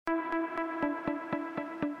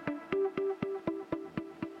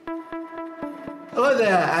Hello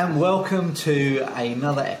there and welcome to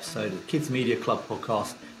another episode of Kids Media Club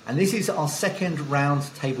podcast, and this is our second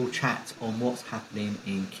round table chat on what's happening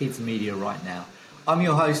in kids media right now. I'm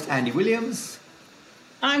your host Andy Williams.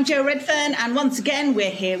 I'm Jo Redfern, and once again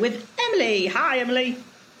we're here with Emily. Hi Emily.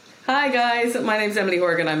 Hi guys, my name's Emily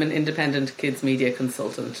Horgan. I'm an independent kids media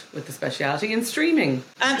consultant with a speciality in streaming.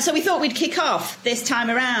 So we thought we'd kick off this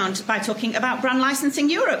time around by talking about Brand Licensing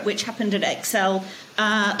Europe, which happened at Excel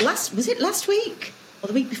last week or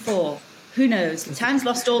the week before? Who knows? Time's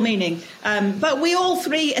lost all meaning. But we all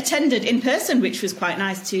three attended in person, which was quite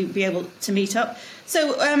nice to be able to meet up.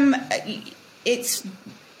 So it's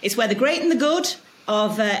where the great and the good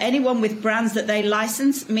of anyone with brands that they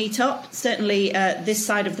license meet up, certainly this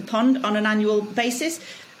side of the pond on an annual basis.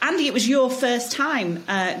 Andy, it was your first time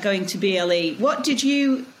going to BLE. What did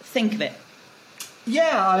you think of it?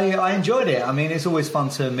 Yeah, I enjoyed it. I mean, it's always fun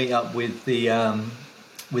to meet up with the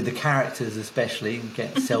characters, especially, and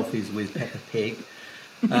get selfies with Peppa Pig.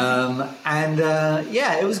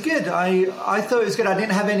 Yeah, it was good. I thought it was good. I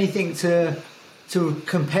didn't have anything to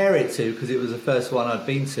compare it to because it was the first one I'd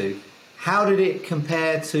been to. How did it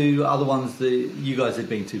compare to other ones that you guys had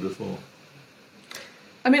been to before?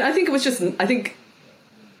 I mean, I think it was just. I think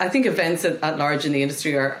events at large in the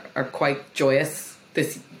industry are quite joyous.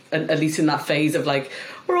 This, at least in that phase of like,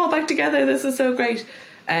 we're all back together. This is so great.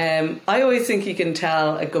 I always think you can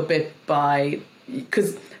tell a good bit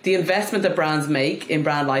because the investment that brands make in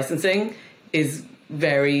brand licensing is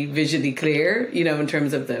very visually clear. You know, in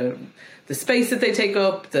terms of the space that they take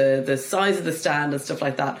up, the size of the stand and stuff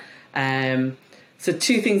like that. So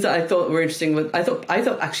two things that I thought were interesting was I thought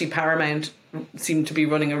actually Paramount seemed to be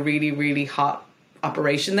running a really, really hot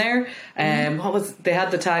operation there. They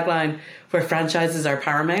had the tagline where franchises are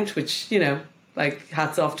paramount, which, you know, like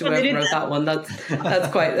hats off to whoever wrote that one.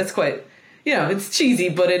 That's quite you know, it's cheesy,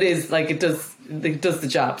 but it is like it does the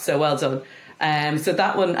job. So well done. So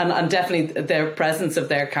that one and definitely their presence of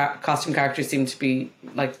their costume characters seemed to be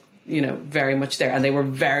like, you know, very much there, and they were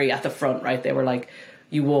very at the front, right? They were like,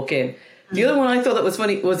 you walk in. The other one I thought that was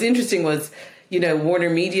interesting was, you know, Warner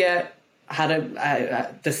Media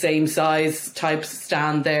had the same size type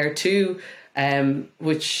stand there too,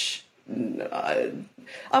 which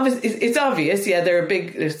it's obvious. Yeah, they're a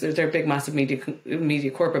big massive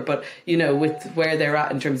media corporate, but you know, with where they're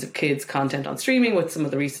at in terms of kids content on streaming, with some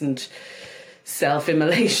of the recent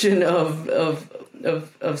self-immolation of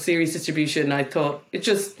series distribution, I thought it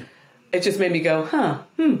just made me go,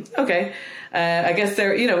 okay. I guess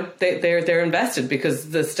they're invested because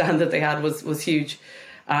the stand that they had was huge,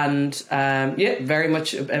 and very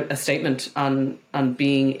much a statement on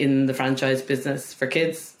being in the franchise business for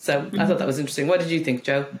kids. So I thought that was interesting. What did you think,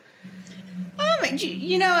 Jo?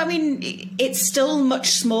 You know, I mean, it's still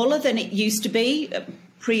much smaller than it used to be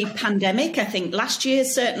pre-pandemic. I think last year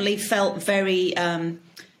certainly felt very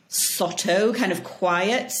sotto, kind of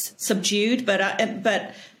quiet, subdued, but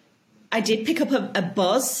I did pick up a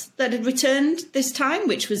buzz that had returned this time,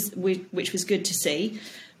 which was good to see.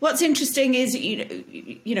 What's interesting is,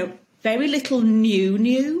 you know, very little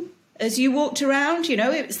new as you walked around. You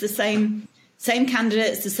know, it was the same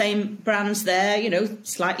candidates, the same brands there. You know,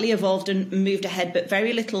 slightly evolved and moved ahead, but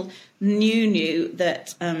very little new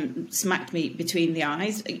that smacked me between the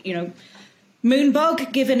eyes. You know,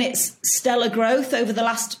 Moonbug, given its stellar growth over the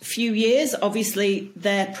last few years, obviously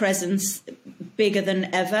their presence bigger than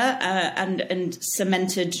ever and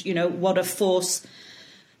cemented, you know, what a force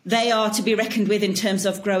they are to be reckoned with in terms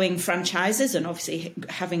of growing franchises, and obviously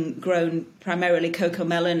having grown primarily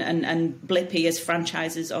CoComelon and Blippi as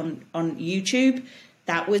franchises on YouTube.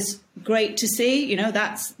 That was great to see. You know,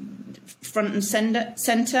 that's front and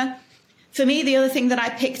centre. For me, the other thing that I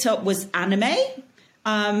picked up was anime.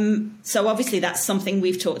 So obviously that's something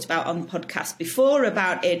we've talked about on the podcast before,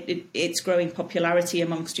 about its growing popularity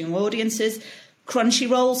amongst young audiences.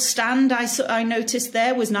 Crunchyroll's stand I noticed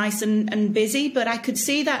there was nice and busy, but I could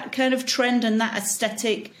see that kind of trend and that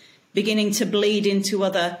aesthetic beginning to bleed into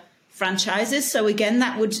other franchises. So again,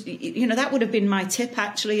 that would have been my tip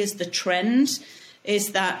actually, as the trend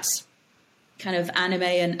is that kind of anime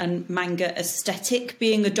and manga aesthetic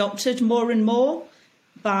being adopted more and more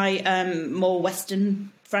by more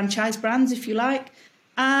Western franchise brands, if you like.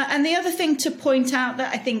 And the other thing to point out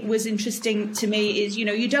that I think was interesting to me is, you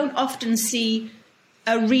know, you don't often see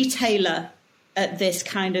a retailer at this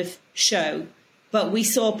kind of show, but we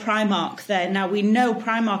saw Primark there. Now, we know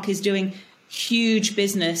Primark is doing huge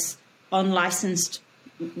business on licensed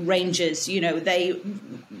ranges. You know,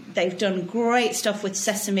 they've done great stuff with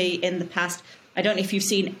Sesame in the past. I don't know if you've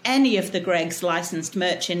seen any of the Greggs licensed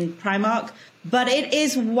merch in Primark, but it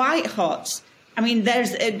is white hot. I mean,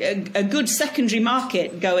 there's a good secondary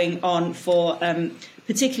market going on for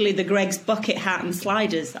particularly the Greggs bucket hat and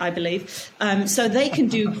sliders, I believe. So they can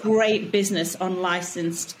do great business on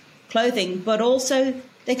licensed clothing, but also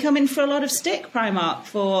they come in for a lot of stick, Primark,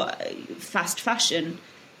 for fast fashion,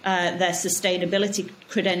 their sustainability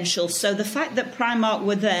credentials. So the fact that Primark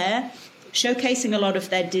were there showcasing a lot of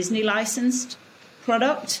their Disney licensed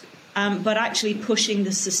product, but actually pushing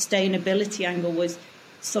the sustainability angle was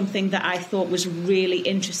something that I thought was really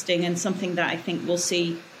interesting and something that I think we'll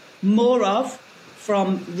see more of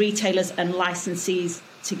from retailers and licensees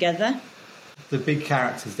together. The big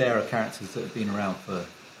characters there are characters that have been around for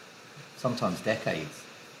sometimes decades,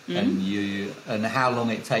 and how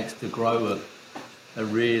long it takes to grow a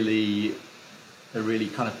really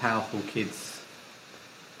kind of powerful kids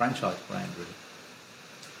franchise brand, really.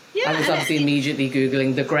 Yeah, I was obviously immediately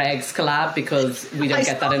Googling the Greggs collab because we don't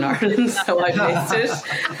get that in Ireland, so I missed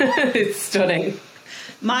it. It's stunning.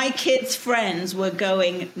 My kids' friends were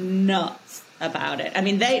going nuts about it. I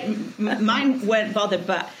mean, mine weren't bothered,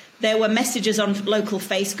 but there were messages on local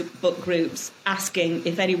Facebook groups asking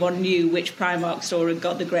if anyone knew which Primark store had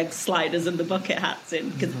got the Greggs sliders and the bucket hats in,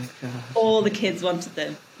 because all the kids wanted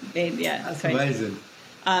them. Yeah, that's amazing.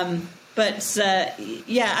 But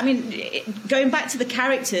yeah, I mean, going back to the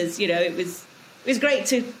characters, you know, it was great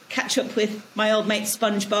to catch up with my old mate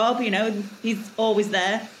SpongeBob. You know, he's always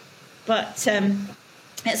there. But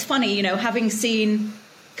it's funny, you know, having seen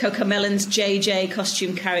CoComelon's JJ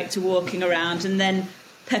costume character walking around, and then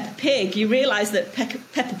Peppa Pig, you realise that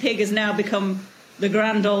Peppa Pig has now become the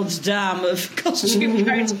grand old dame of costume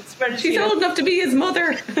characters. She's old enough to be his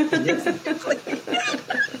mother.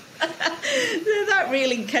 That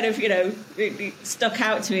really kind of, you know, really stuck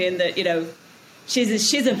out to me, in that, you know,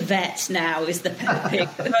 she's a vet now, is the Peppa Pig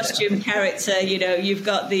costume character. You know, you've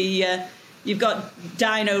got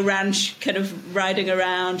Dino Ranch kind of riding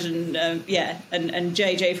around, and and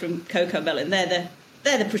JJ from CoComelon.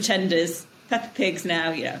 They're the pretenders. Peppa Pig's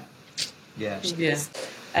now, you know. Yeah.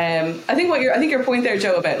 I think your point there,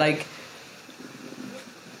 Joe, about like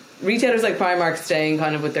retailers like Primark staying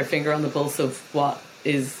kind of with their finger on the pulse of what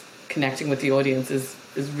is connecting with the audience is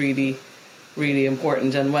really, really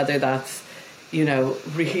important, and whether that's, you know,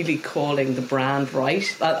 really calling the brand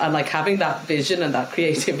right, and like having that vision and that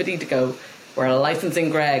creativity to go, we're licensing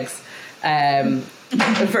Greggs.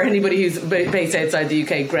 For anybody who's based outside the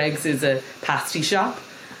UK, Greggs is a pasty shop.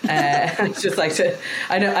 It's just like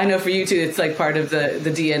I know for you too, it's like part of the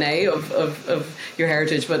DNA of your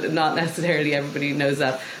heritage, but not necessarily everybody knows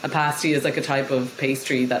that a pasty is like a type of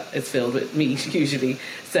pastry that is filled with meat usually.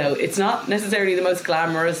 So it's not necessarily the most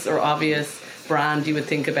glamorous or obvious brand you would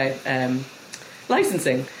think about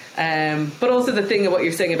licensing. But also the thing of what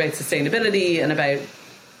you're saying about sustainability and about,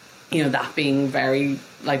 you know, that being very,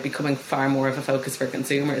 like, becoming far more of a focus for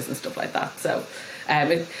consumers and stuff like that. So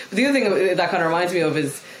but the other thing that kind of reminds me of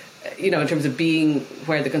is, you know, in terms of being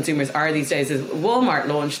where the consumers are these days, is Walmart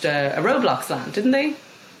launched a Roblox land, didn't they?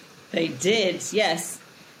 They did, yes.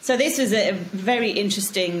 So this was a very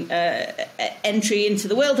interesting entry into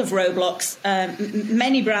the world of Roblox.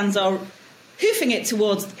 Many brands are hoofing it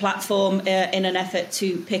towards the platform in an effort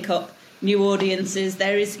to pick up new audiences.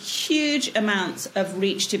 There is huge amounts of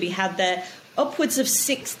reach to be had there. Upwards of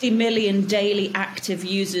 60 million daily active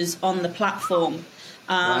users on the platform.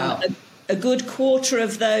 Wow. A good quarter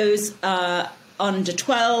of those under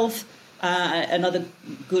 12, another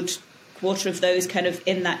good quarter of those kind of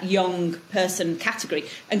in that young person category.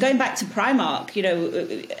 And going back to Primark, you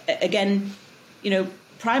know, again, you know,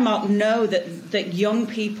 Primark know that young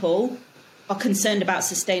people are concerned about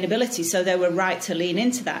sustainability, so they were right to lean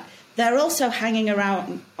into that. They're also hanging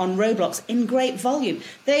around on Roblox in great volume.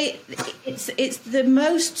 It's the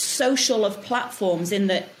most social of platforms, in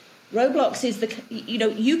that Roblox is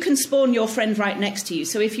you can spawn your friend right next to you.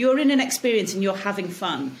 So if you're in an experience and you're having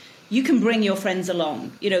fun, you can bring your friends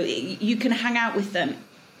along. You know, you can hang out with them.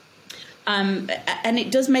 And it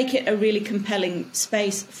does make it a really compelling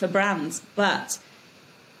space for brands. But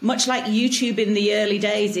much like YouTube in the early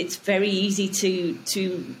days, it's very easy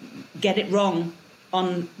to get it wrong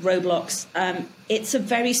on Roblox. It's a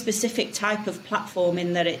very specific type of platform,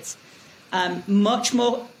 in that it's much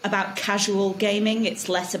more about casual gaming. It's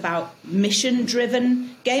less about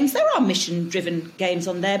mission-driven games. There are mission-driven games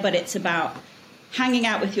on there, but it's about hanging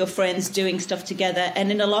out with your friends, doing stuff together, and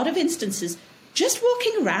in a lot of instances, just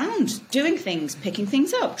walking around, doing things, picking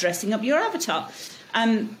things up, dressing up your avatar.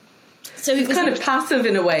 So it's kind of passive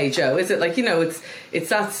in a way, Joe. Is it like, you know, it's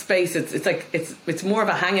that space. It's like it's more of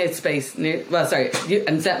a hangout space.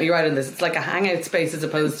 And set me right on this. It's like a hangout space as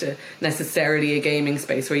opposed to necessarily a gaming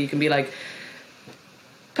space, where you can be like,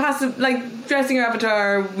 passive, like dressing your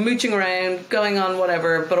avatar, mooching around, going on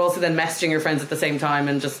whatever, but also then messaging your friends at the same time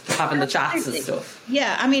and just having the chats and stuff.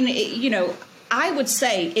 Yeah, I mean, I would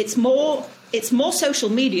say it's more social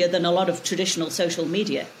media than a lot of traditional social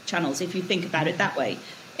media channels, if you think about it that way,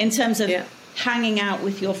 in terms of hanging out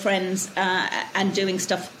with your friends and doing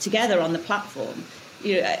stuff together on the platform.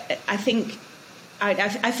 I think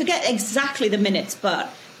I forget exactly the minutes,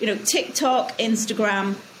 but TikTok,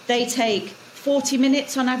 Instagram, they take 40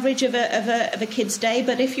 minutes on average of a kid's day.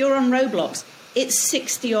 But if you're on Roblox, it's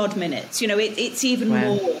 60 odd minutes. It's even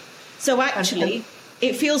more. So actually,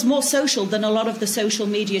 it feels more social than a lot of the social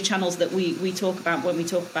media channels that we talk about when we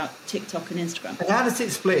talk about TikTok and Instagram. And how does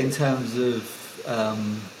it split in terms of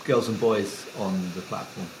girls and boys on the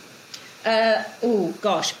platform? Oh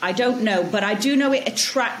gosh, I don't know, but I do know it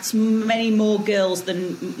attracts many more girls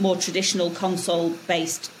than more traditional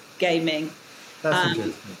console-based gaming. That's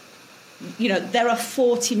interesting. There are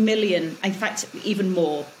 40 million, in fact, even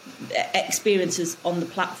more experiences on the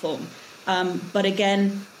platform. But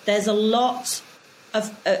again, there's a lot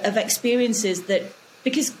of experiences that,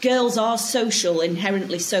 because girls are social,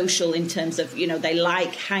 inherently social in terms of, they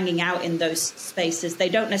like hanging out in those spaces. They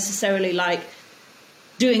don't necessarily like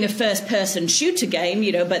doing a first-person shooter game,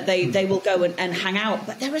 but they will go and hang out.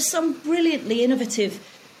 But there are some brilliantly innovative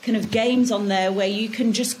kind of games on there where you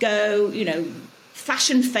can just go,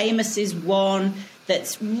 Fashion Famous is one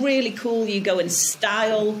that's really cool. You go and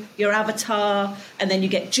style your avatar and then you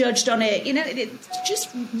get judged on it. It's just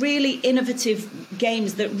really innovative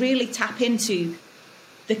games that really tap into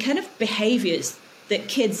the kind of behaviours that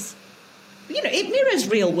kids, it mirrors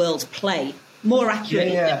real world play more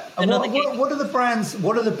accurately. Yeah. And what are the brands?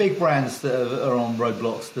 What are the big brands that are on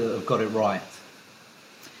Roblox that have got it right?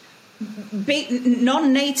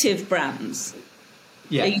 Non-native brands.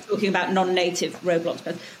 Yeah. Are you talking about non-native Roblox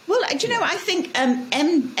brands? Well, I think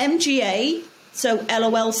MGA, so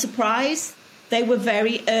LOL Surprise, they were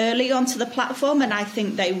very early onto the platform, and I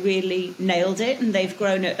think they really nailed it, and they've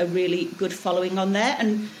grown a really good following on there.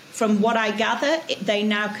 And from what I gather, they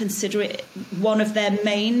now consider it one of their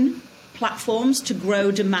main platforms to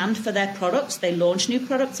grow demand for their products. They launch new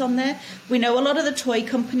products on there. We know a lot of the toy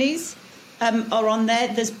companies are on there.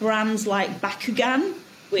 There's brands like Bakugan,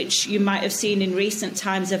 which you might have seen in recent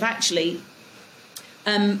times, have actually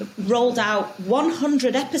rolled out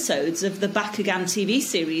 100 episodes of the Bakugan TV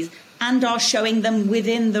series and are showing them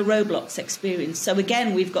within the Roblox experience. So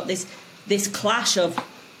again, we've got this clash of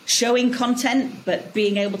showing content, but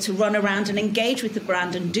being able to run around and engage with the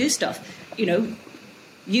brand and do stuff.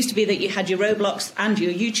 Used to be that you had your Roblox and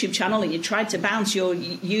your YouTube channel and you tried to bounce your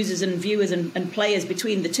users and viewers and players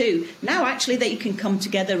between the two. Now actually that you can come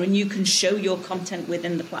together and you can show your content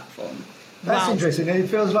within the platform. That's interesting. It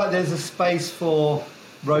feels like there's a space for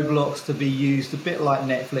Roblox to be used a bit like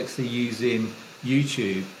Netflix are using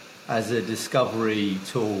YouTube as a discovery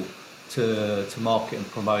tool to market and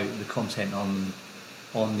promote the content on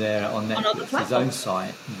Netflix's own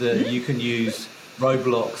site. That you can use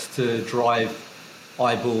Roblox to drive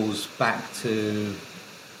eyeballs back to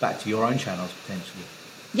your own channels potentially.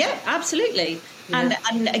 Yeah, absolutely. Yeah.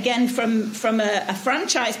 And again, from a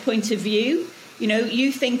franchise point of view,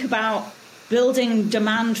 you think about building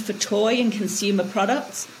demand for toy and consumer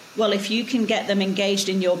products. Well, if you can get them engaged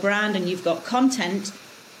in your brand and you've got content,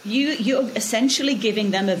 you're essentially giving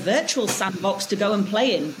them a virtual sandbox to go and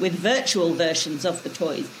play in with virtual versions of the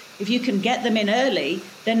toys. If you can get them in early,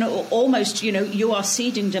 then almost, you are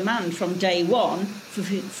seeding demand from day one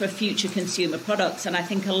for future consumer products. And I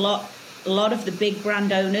think a lot of the big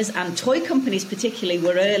brand owners and toy companies particularly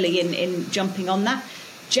were early in jumping on that.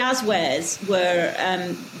 Jazzwares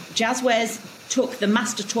took the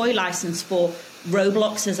master toy license for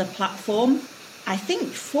Roblox as a platform, I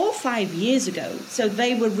think 4 or 5 years ago. So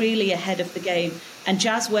they were really ahead of the game. And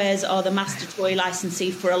Jazzwares are the master toy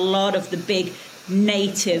licensee for a lot of the big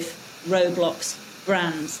native Roblox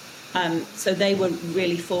brands. So they were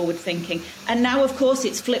really forward thinking. And now, of course,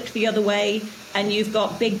 it's flipped the other way. And you've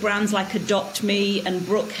got big brands like Adopt Me and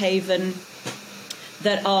Brookhaven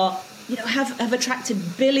that are, have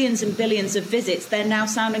attracted billions and billions of visits. They're now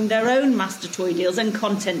sounding their own master toy deals and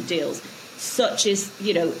content deals, such as,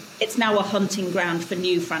 it's now a hunting ground for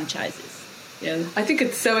new franchises. I think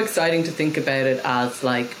it's so exciting to think about it as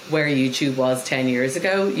like where YouTube was 10 years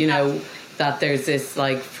ago, that there's this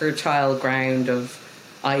like fertile ground of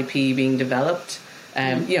IP being developed.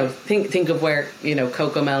 Think of where,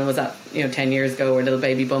 Cocomelon was at, 10 years ago, or Little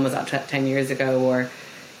Baby Bum was at 10 years ago, or,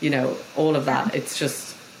 all of that. It's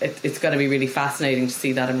just, it's going to be really fascinating to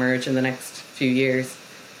see that emerge in the next few years.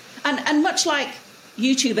 And much like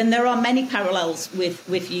YouTube, and there are many parallels with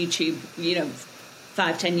YouTube,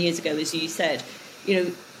 5-10 years ago, as you said,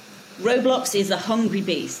 Roblox is a hungry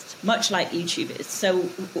beast, much like YouTube is. So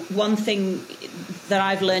one thing that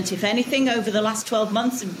I've learned, if anything, over the last 12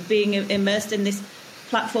 months of being immersed in this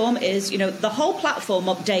platform is, the whole platform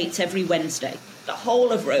updates every Wednesday. The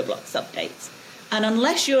whole of Roblox updates. And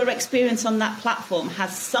unless your experience on that platform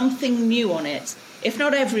has something new on it, if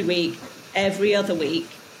not every week, every other week,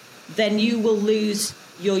 then you will lose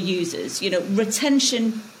your users.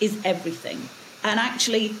 Retention is everything. And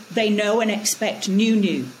actually, they know and expect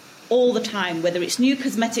new all the time, whether it's new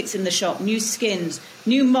cosmetics in the shop, new skins,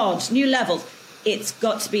 new mods, new levels. It's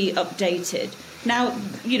got to be updated. Now,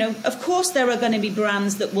 of course, there are going to be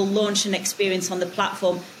brands that will launch an experience on the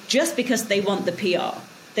platform just because they want the PR.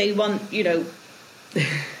 They want,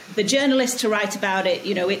 the journalist to write about it,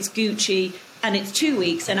 it's Gucci and it's 2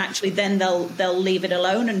 weeks, and actually then they'll leave it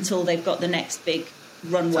alone until they've got the next big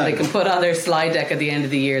runway. So they can put on their slide deck at the end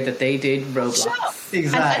of the year that they did Roblox. Sure.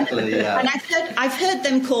 Exactly, yeah. And I've heard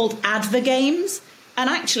them called adver games, and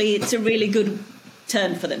actually it's a really good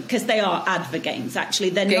term for them because they are adver games. Actually,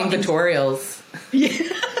 they're game not tutorials.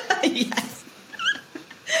 Yes.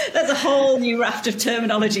 There's a whole new raft of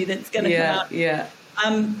terminology that's going to come out. Yeah.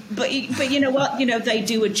 But you know what? They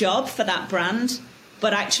do a job for that brand,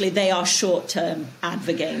 but actually they are short-term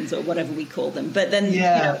adver games or whatever we call them. But then,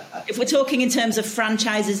 if we're talking in terms of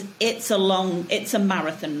franchises, it's a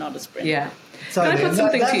marathon, not a sprint. Yeah. So Can I put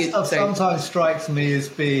something to you? Stuff sometimes strikes me as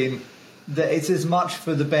being that it's as much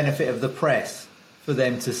for the benefit of the press for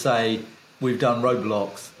them to say we've done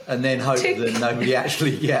Roblox, and then hope that nobody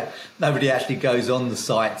actually goes on the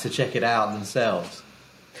site to check it out themselves.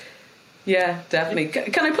 Yeah, definitely.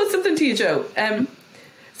 Can I put something to you, Joe?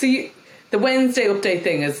 The Wednesday update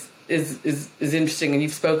thing is interesting, and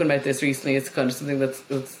you've spoken about this recently. It's kind of something that's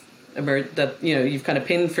emerged that you've kind of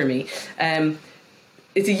pinned for me.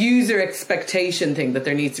 It's a user expectation thing that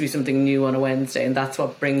there needs to be something new on a Wednesday, and that's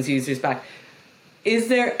what brings users back. Is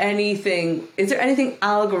there anything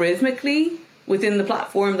algorithmically within the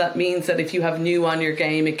platform that means that if you have new on your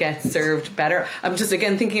game, it gets served better? I'm just,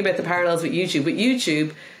 again, thinking about the parallels with YouTube. With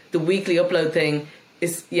YouTube, the weekly upload thing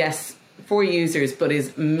is, yes, for users, but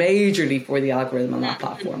is majorly for the algorithm on that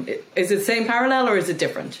platform. Is it the same parallel or is it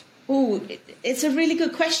different? Oh, it's a really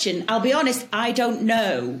good question. I'll be honest, I don't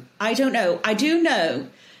know. I do know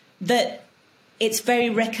that it's very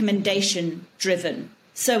recommendation driven.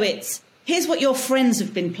 So it's, here's what your friends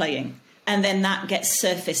have been playing, and then that gets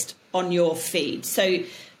surfaced on your feed. So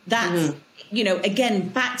that's, again,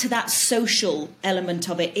 back to that social element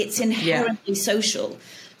of it. It's inherently social.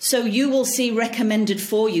 So you will see recommended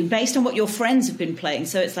for you based on what your friends have been playing.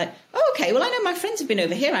 So it's like, oh, okay, well, I know my friends have been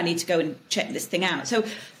over here. I need to go and check this thing out. So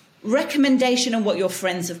recommendation on what your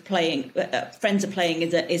friends are playing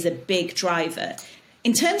is a big driver.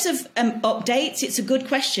 In terms of updates, it's a good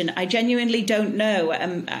question. I genuinely don't know.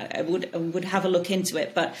 I would have a look into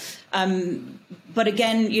it, but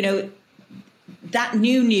again, that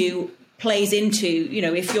new plays into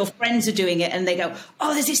if your friends are doing it and they go,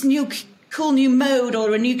 oh, there's this cool new mode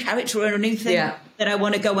or a new character or a new thing that I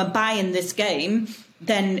want to go and buy in this game,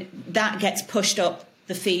 then that gets pushed up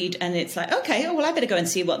the feed, and it's like, okay, oh well, I better go and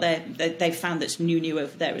see what they've found that's new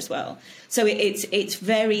over there as well. So it's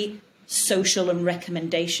very social and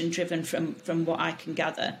recommendation driven from what I can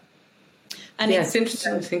gather. And it's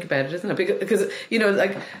interesting to think about it, isn't it? Because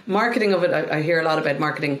like marketing of it, I hear a lot about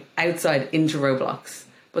marketing outside into Roblox.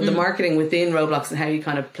 But the marketing within Roblox and how you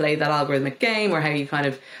kind of play that algorithmic game, or how you kind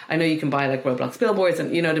of, I know you can buy like Roblox billboards,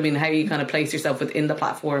 and you know what I mean, how you kind of place yourself within the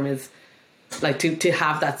platform is like to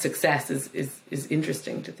have that success is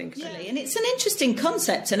interesting to think about. And it's an interesting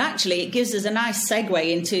concept, and actually it gives us a nice segue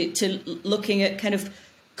into looking at kind of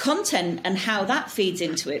content and how that feeds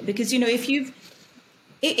into it. Because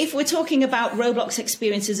if we're talking about Roblox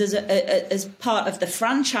experiences as part of the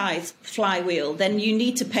franchise flywheel, then you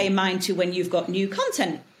need to pay mind to when you've got new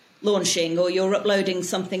content launching or you're uploading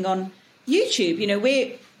something on YouTube.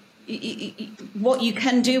 What you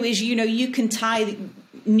can do is, you can tie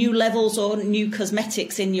new levels or new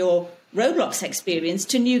cosmetics in your Roblox experience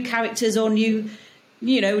to new characters or new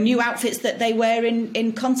outfits that they wear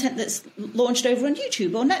in content that's launched over on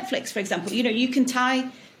YouTube or Netflix, for example. You can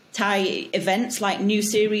tie events like new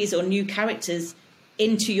series or new characters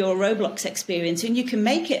into your Roblox experience, and you can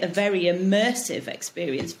make it a very immersive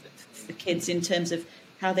experience for kids in terms of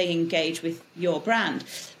how they engage with your brand.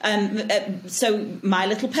 So My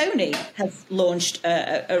Little Pony has launched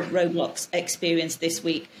a Roblox experience this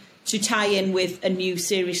week to tie in with a new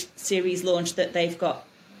series launch that they've got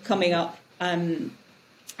coming up. And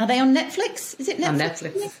Are they on Netflix? Is it Netflix? On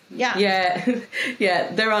Netflix. Yeah.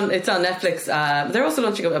 Yeah. It's on Netflix. They're also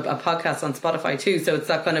launching a podcast on Spotify too. So it's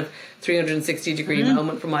that kind of 360 degree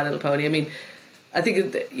moment for My Little Pony. I mean, I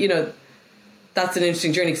think, that's an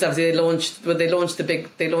interesting journey, because obviously they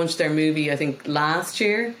launched their movie, I think, last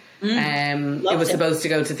year. It was supposed to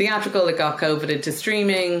go to theatrical. It got coveted to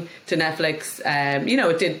streaming, to Netflix.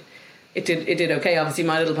 It did okay. Obviously,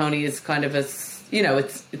 My Little Pony is kind of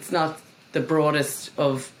it's not the broadest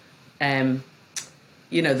of, the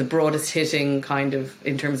broadest hitting kind of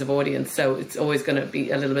in terms of audience. So it's always going to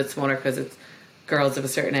be a little bit smaller because it's girls of a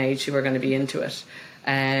certain age who are going to be into it.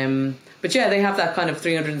 But yeah, they have that kind of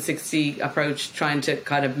 360 approach, trying to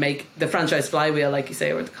kind of make the franchise flywheel, like you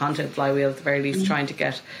say, or the content flywheel at the very least, trying to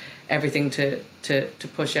get everything to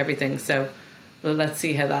push everything. So, well, let's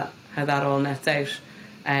see how that all nets out.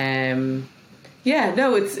 It's an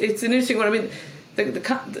interesting one. I mean,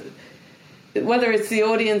 whether it's the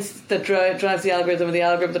audience that drives the algorithm or the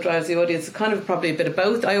algorithm that drives the audience, it's kind of probably a bit of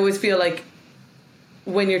both. I always feel like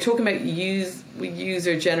when you're talking about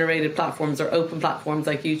user-generated platforms or open platforms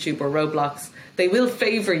like YouTube or Roblox, they will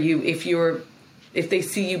favour you if they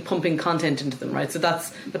see you pumping content into them, right? So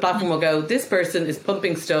that's the platform will go, this person is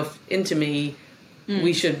pumping stuff into me.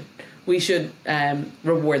 We should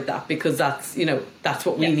reward that, because that's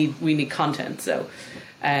what we need. We need content. So,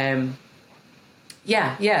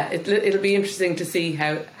 it'll be interesting to see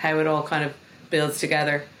how it all kind of builds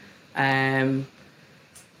together. How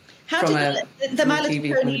did the My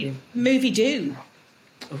Little Pony movie do?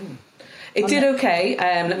 Ooh. It did okay.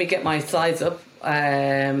 Let me get my slides up.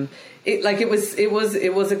 It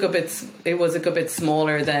was a good bit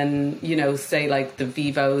smaller than, say, like the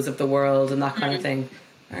Vivos of the world and that kind of thing.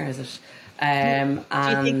 Where is it? Do you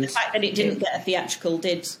think the fact that it didn't get a theatrical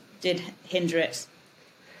did hinder it?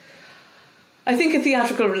 I think a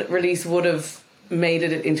theatrical release would have made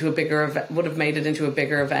it into a bigger event.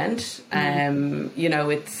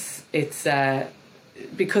 It's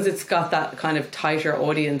because it's got that kind of tighter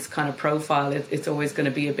audience kind of profile. It's always going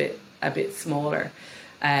to be a bit smaller.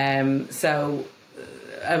 So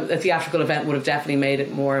a theatrical event would have definitely made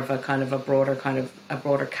it more of a kind of a broader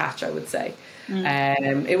catch, I would say.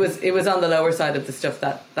 It was on the lower side of the stuff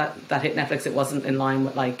that hit Netflix. It wasn't in line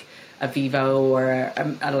with like a Vivo or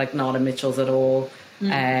like not a Mitchell's at all.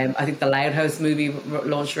 I think the Loud House movie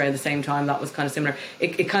launched around the same time. That was kind of similar.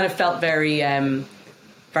 It kind of felt very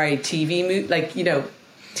TV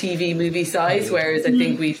TV movie size, whereas I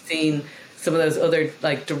think we've seen some of those other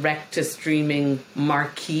like direct to streaming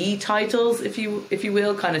marquee titles, if you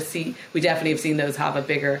will, we definitely have seen those have a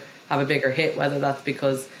bigger hit, whether that's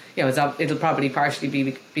because it'll probably partially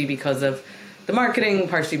be because of the marketing,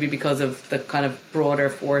 partially be because of the kind of broader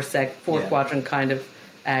four quadrant kind of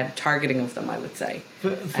targeting of them, I would say. For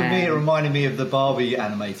me, it reminded me of the Barbie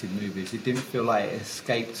animated movies. It didn't feel like it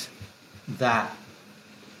escaped that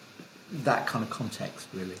kind of context,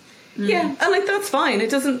 really. Yeah, and like that's fine. It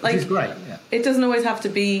doesn't like. It's great. Yeah. It doesn't always have to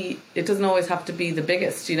be. It doesn't always have to be the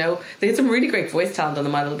biggest. They had some really great voice talent on the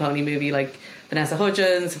My Little Pony movie, like Vanessa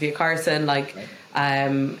Hudgens, Sophia Carson, like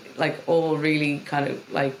all really kind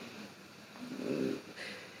of like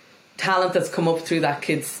talent that's come up through the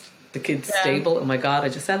kids stable. Oh my god, I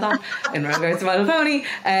just said that in regards to My Little Pony.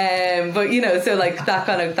 But so like that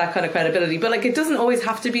kind of credibility. But like it doesn't always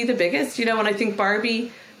have to be the biggest. And I think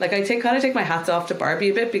Barbie. Like I take my hats off to Barbie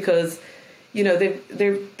a bit, because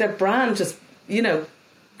their brand just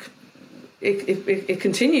it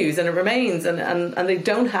continues and it remains, and they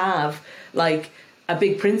don't have like a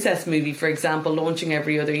big princess movie, for example, launching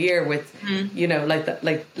every other year with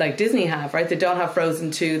like Disney have, right? They don't have Frozen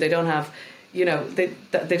 2. They don't have they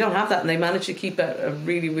don't have that, and they manage to keep a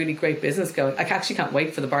really, really great business going. I actually can't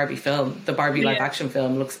wait for the Barbie film. The Barbie live action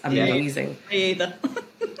film looks amazing. Me either.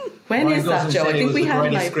 When is that, Joe? I think we had the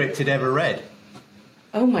greatest script he'd ever read.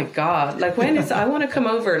 Oh my god! Like when is? I want to come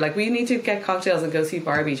over. Like we need to get cocktails and go see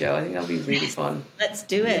Barbie, Joe. I think that'll be really fun. Let's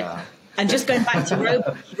do it. Yeah. And just going back to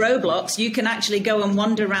Roblox, you can actually go and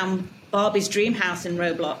wander around Barbie's dream house in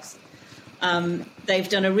Roblox. They've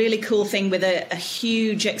done a really cool thing with a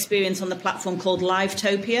huge experience on the platform called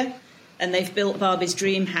Livetopia, and they've built Barbie's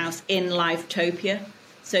dream house in Livetopia,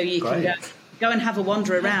 so you can go and have a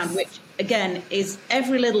wander around, which again is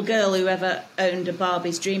every little girl who ever owned a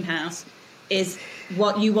Barbie's dream house is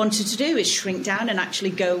what you wanted to do, is shrink down and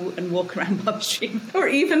actually go and walk around Barbie's dream house. Or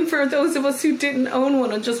even for those of us who didn't own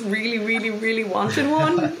one and just really, really, really wanted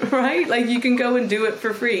one, right? Like you can go and do it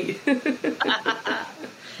for free.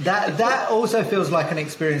 That also feels like an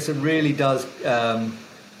experience that really does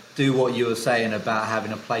do what you were saying about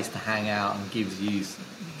having a place to hang out, and gives you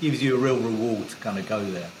a real reward to kind of go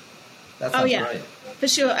there. That sounds great. for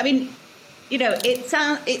sure. I mean, it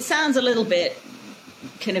sounds a little bit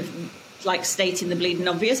kind of like stating the bleeding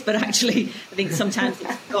obvious, but actually, I think sometimes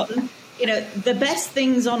it's forgotten. The best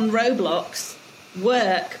things on Roblox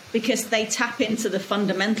work because they tap into the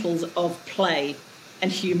fundamentals of play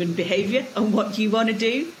and human behavior and what you want to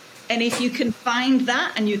do. And if you can find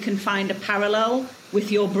that and you can find a parallel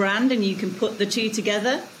with your brand and you can put the two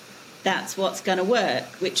together, that's what's going to work,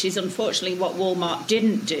 which is unfortunately what Walmart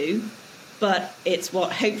didn't do. But it's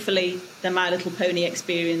what hopefully the My Little Pony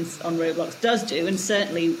experience on Roblox does do, and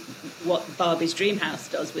certainly what Barbie's Dreamhouse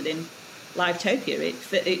does within Livetopia.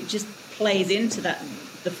 It just plays into the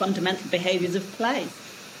fundamental behaviours of play.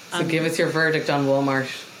 So give us your verdict on Walmart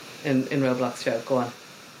in Roblox, Joe. Go on.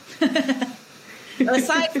 Well,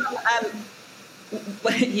 aside from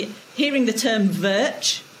hearing the term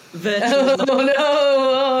virtual... Oh no!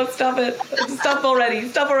 Oh, stop it! Stop already!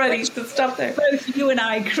 Stop there. Both you and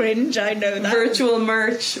I cringe. I know that. Virtual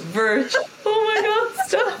merch. Oh my God!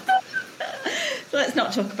 Stop. So let's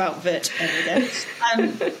not talk about Vert again.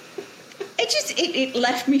 It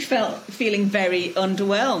left me feeling very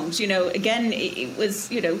underwhelmed. Again, it was.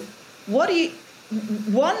 What do you?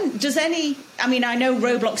 Does any? I mean, I know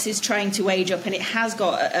Roblox is trying to age up, and it has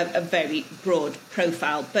got a very broad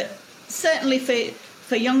profile, but certainly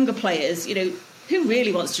for younger players, who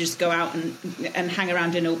really wants to just go out and hang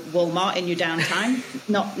around in a Walmart in your downtime?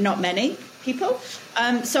 Not many people.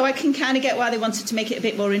 So I can kind of get why they wanted to make it a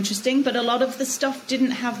bit more interesting, but a lot of the stuff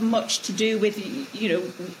didn't have much to do with,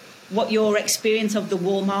 what your experience of the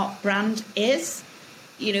Walmart brand is.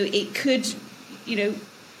 It could,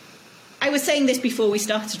 I was saying this before we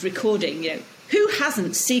started recording, who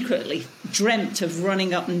hasn't secretly dreamt of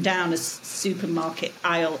running up and down a supermarket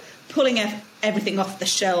aisle, pulling everything off the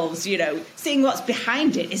shelves, seeing what's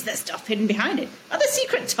behind it? Is there stuff hidden behind it? Are there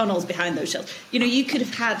secret tunnels behind those shelves? You could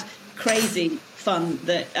have had crazy fun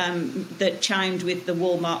that chimed with the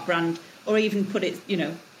Walmart brand, or even put it,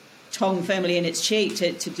 tongue firmly in its cheek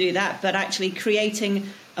to do that. But actually creating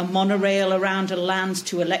a monorail around a land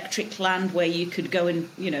to electric land where you could go and,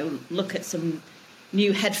 look at some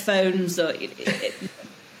new headphones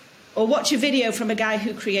or watch a video from a guy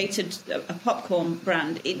who created a popcorn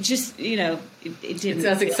brand. It just, it didn't. It's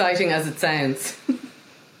as exciting as it sounds.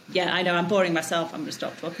 Yeah, I know. I'm boring myself. I'm going to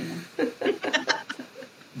stop talking now.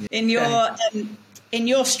 In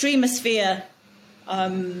your Streamosphere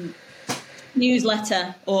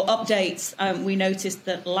newsletter or updates, we noticed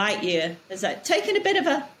that Lightyear has taken a bit of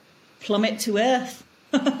a plummet to earth.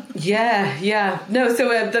 Yeah. No, so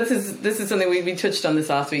this is something we touched on this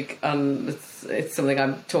last week. It's something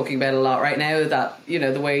I'm talking about a lot right now, that,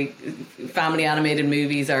 the way family animated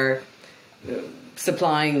movies are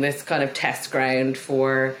supplying this kind of test ground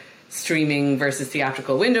for streaming versus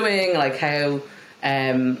theatrical windowing, like how,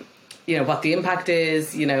 what the impact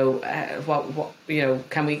is, what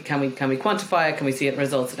can we quantify it, can we see it in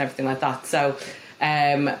results and everything like that. So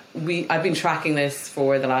I've been tracking this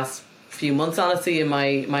for the last few months, honestly, in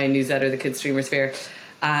my newsletter, the Kids Streamosphere,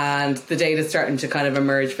 and the data's starting to kind of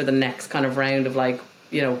emerge for the next kind of round of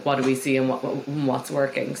what do we see and what's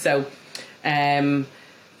working. So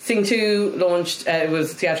Sing 2 launched, it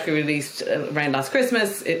was theatrically released around last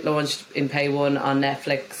Christmas. It launched in Pay 1 on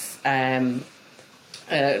Netflix kind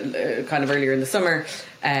of earlier in the summer,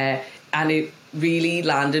 and it really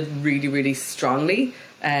landed really, really strongly.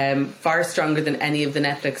 Far stronger than any of the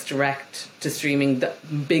Netflix direct to streaming, the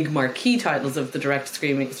big marquee titles of the direct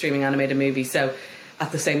streaming animated movie. So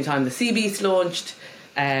at the same time the Sea Beast launched,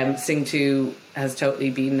 Sing 2 has totally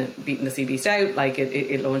beaten the Sea Beast out.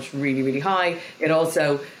 It launched really, really high. It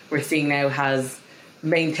also, we're seeing now, has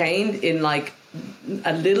maintained in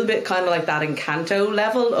a little bit kind of like that Encanto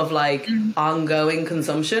level of ongoing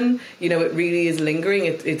consumption. It really is lingering.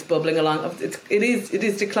 It's bubbling along. It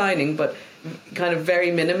is declining, but kind of very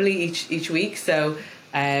minimally each week. So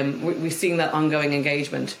we're seeing that ongoing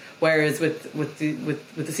engagement. Whereas with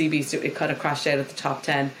the Sea Beast, it kind of crashed out at the top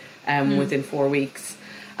 10 within 4 weeks.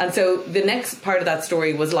 And so the next part of that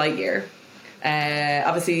story was Lightyear.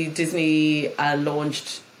 Obviously, Disney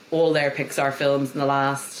launched all their Pixar films in the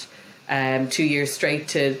last 2 years straight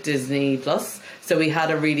to Disney Plus. So we had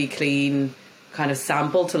a really clean kind of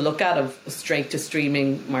sample to look at of straight to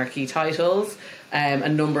streaming marquee titles. A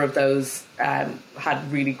number of those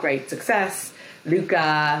had really great success.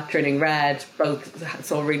 Luca, Turning Red, both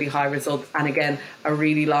saw really high results, and again a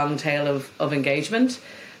really long tail of engagement.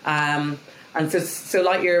 And so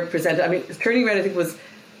Lightyear presented. I mean, Turning Red, I think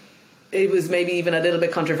it was maybe even a little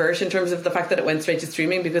bit controversial in terms of the fact that it went straight to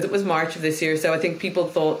streaming, because it was March of this year. So I think people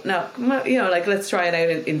thought, no, let's try it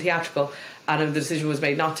out in theatrical, and the decision was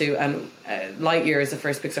made not to. And Lightyear is the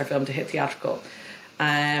first Pixar film to hit theatrical.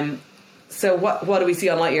 So what do we see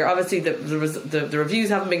on Lightyear? Obviously, the reviews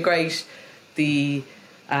haven't been great. The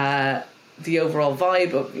overall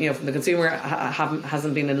vibe, from the consumer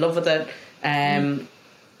hasn't been in love with it. And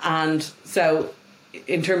so,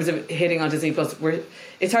 in terms of hitting on Disney Plus,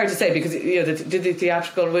 it's hard to say because did the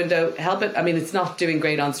theatrical window help it? I mean, it's not doing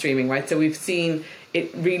great on streaming, right? So we've seen it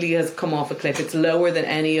really has come off a cliff. It's lower than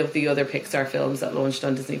any of the other Pixar films that launched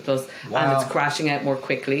on Disney Plus, and it's crashing out more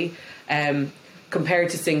quickly. Compared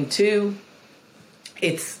to Sing 2,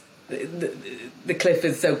 it's the cliff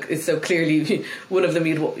is so clearly one of them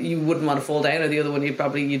you wouldn't want to fall down, or the other one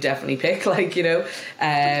you definitely pick.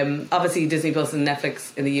 Obviously Disney Plus and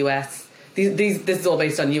Netflix in the US. This is all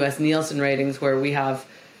based on US Nielsen ratings where we have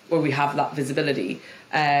that visibility.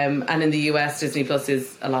 And in the US, Disney Plus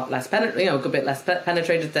is a lot less a good bit less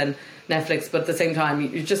penetrated than Netflix, but at the same time,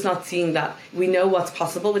 you're just not seeing that. We know what's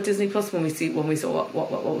possible with Disney Plus when we saw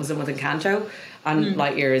what was in with Encanto, and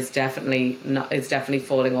Lightyear is definitely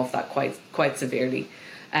falling off that quite severely.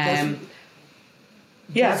 So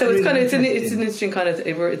it's an interesting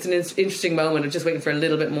interesting moment of just waiting for a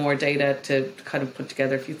little bit more data to kind of put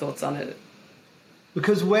together a few thoughts on it.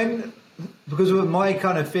 Because my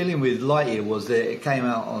kind of feeling with Lightyear was that it came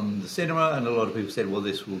out on the cinema, and a lot of people said, well,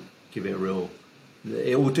 this will give it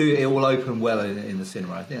it will open well in the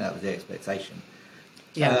cinema. I think that was the expectation.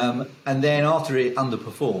 Yeah. And then after it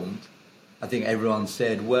underperformed, I think everyone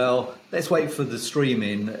said, well, let's wait for the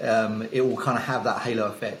streaming. It will kind of have that halo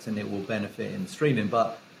effect and it will benefit in streaming.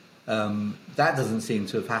 But that doesn't seem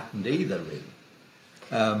to have happened either, really.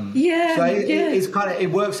 It's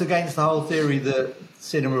it works against the whole theory that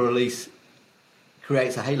cinema release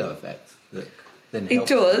creates a halo effect. It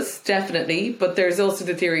does, definitely, but there's also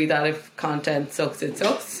the theory that if content sucks, it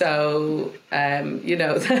sucks. So, I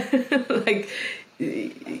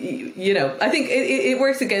think it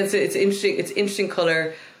works against it. It's interesting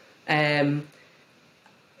colour. And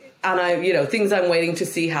things I'm waiting to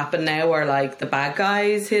see happen now are like the Bad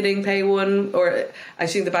Guys hitting Pay 1, or I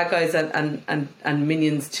think the Bad Guys and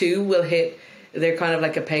Minions 2 will hit. They're kind of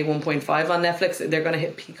like a Pay 1.5 on Netflix. They're going to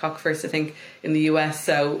hit Peacock first, I think, in the US.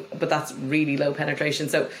 So, but that's really low penetration.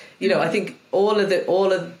 So, I think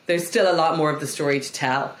there's still a lot more of the story to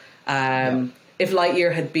tell. If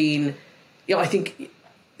Lightyear had been, I think,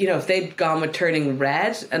 if they'd gone with Turning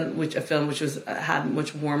Red, and a film which had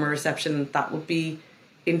much warmer reception, that would be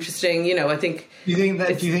interesting. I think. Do you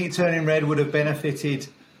think Turning Red would have benefited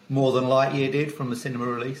more than Lightyear did from the cinema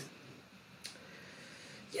release?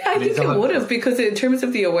 Yeah, I think it would have, because in terms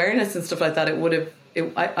of the awareness and stuff like that, it would have.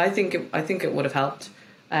 I think it would have helped.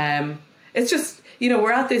 It's just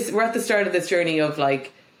we're at the start of this journey of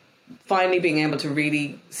finally being able to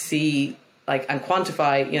really see and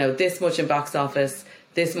quantify this much in box office,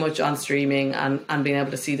 this much on streaming, and being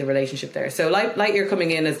able to see the relationship there. So Lightyear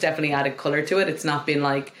coming in has definitely added colour to it. It's not been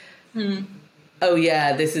oh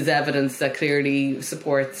yeah, this is evidence that clearly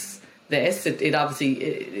supports this. It obviously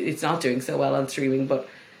it's not doing so well on streaming, but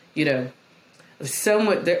so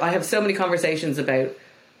much. I have so many conversations about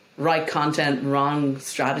right content, wrong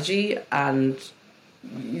strategy, and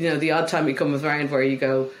the odd time we come around where you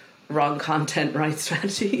go wrong content, right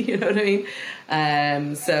strategy. You know what I mean?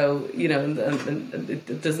 And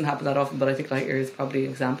it doesn't happen that often, but I think Lightyear is probably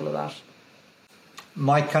an example of that.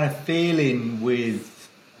 My kind of feeling with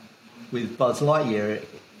Buzz Lightyear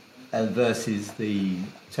versus the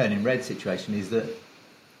Turning Red situation is that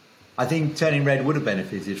I think Turning Red would have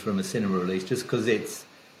benefited from a cinema release just because it's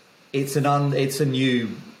a new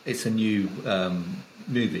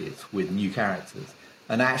movie. It's with new characters,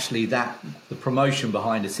 and actually the promotion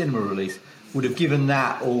behind a cinema release would have given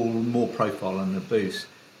that all more profile and a boost.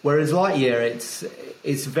 Whereas Lightyear,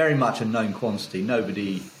 it's very much a known quantity.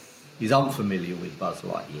 Nobody is unfamiliar with Buzz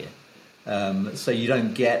Lightyear, so you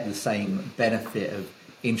don't get the same benefit of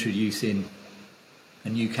introducing a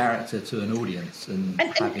new character to an audience and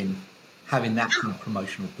having that kind of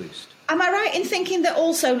promotional boost. Am I right in thinking that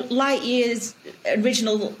also Lightyear's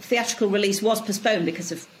original theatrical release was postponed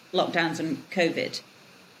because of lockdowns and COVID?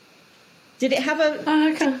 Did it have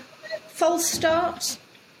a false start?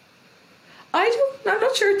 I'm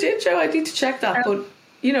not sure it did, Joe. I need to check that. But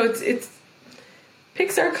it's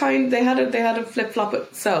Pixar they had a flip flop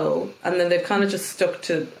at Soul, and then they've kind of just stuck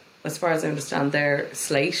to, as far as I understand, their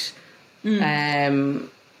slate. It's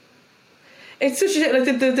such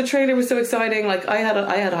the trailer was so exciting. I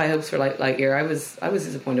had high hopes for Lightyear. I was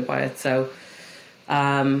disappointed by it. So,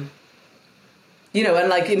 and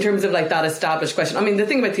in terms of that established question. I mean, the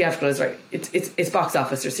thing about theatrical is it's box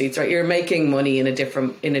office receipts, right? You're making money in a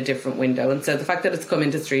different window, and so the fact that it's come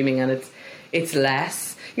into streaming and it's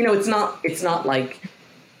less. It's not like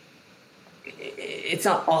it's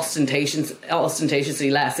not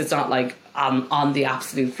ostentatiously less. It's not like on the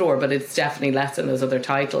absolute floor, but it's definitely less than those other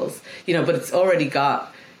titles. You know, but it's already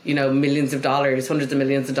got, you know, millions of dollars, hundreds of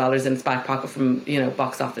millions of dollars in its back pocket from, you know,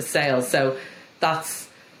 box office sales. So that's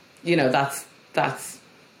you know,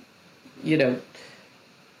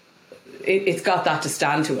 it's got that to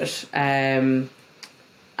stand to it. And,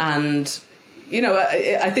 you know,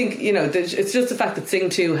 I think, you know, it's just the fact that Sing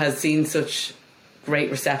 2 has seen such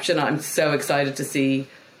great reception. I'm so excited to see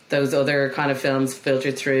those other kind of films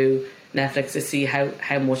filtered through Netflix to see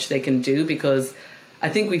how much they can do, because I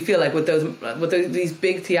think we feel like with these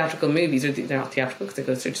big theatrical movies, or they're not theatrical because they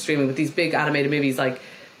go straight to streaming, but these big animated movies like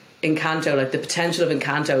Encanto, like the potential of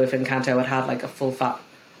Encanto, if Encanto had like a full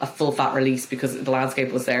fat release, because the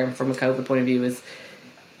landscape was there from a COVID point of view, is,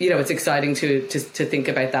 you know, it's exciting to think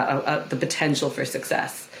about that, the potential for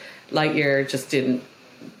success. Lightyear just didn't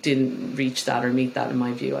reach that or meet that, in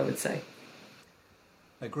my view, I would say.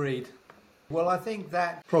 Agreed. Well, I think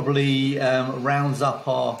that probably rounds up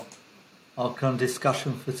our kind of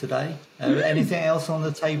discussion for today. Anything else on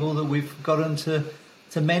the table that we've forgotten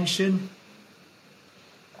to mention?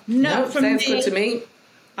 No, sounds good to me.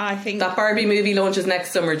 I think that Barbie movie launches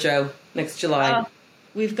next summer, Joe. Next July.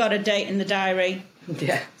 We've got a date in the diary.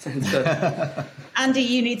 Yeah, sounds good. Andy,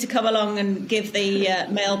 you need to come along and give the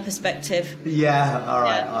male perspective. Yeah, all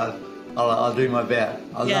right. Yeah. I'll do my bit.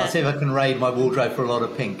 I'll see if I can raid my wardrobe for a lot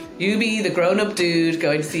of pink. You be the grown-up dude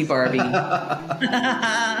going to see Barbie.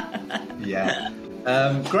 Yeah.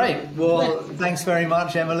 Great. Well, thanks very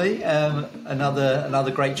much, Emily.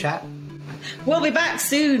 Another great chat. We'll be back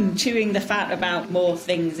soon, chewing the fat about more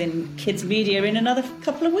things in kids media in another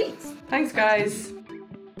couple of weeks. Thanks, guys.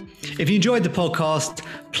 If you enjoyed the podcast,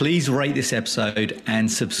 please rate this episode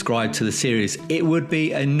and subscribe to the series. It would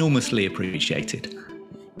be enormously appreciated.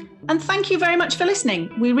 And thank you very much for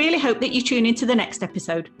listening. We really hope that you tune into the next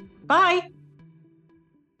episode. Bye.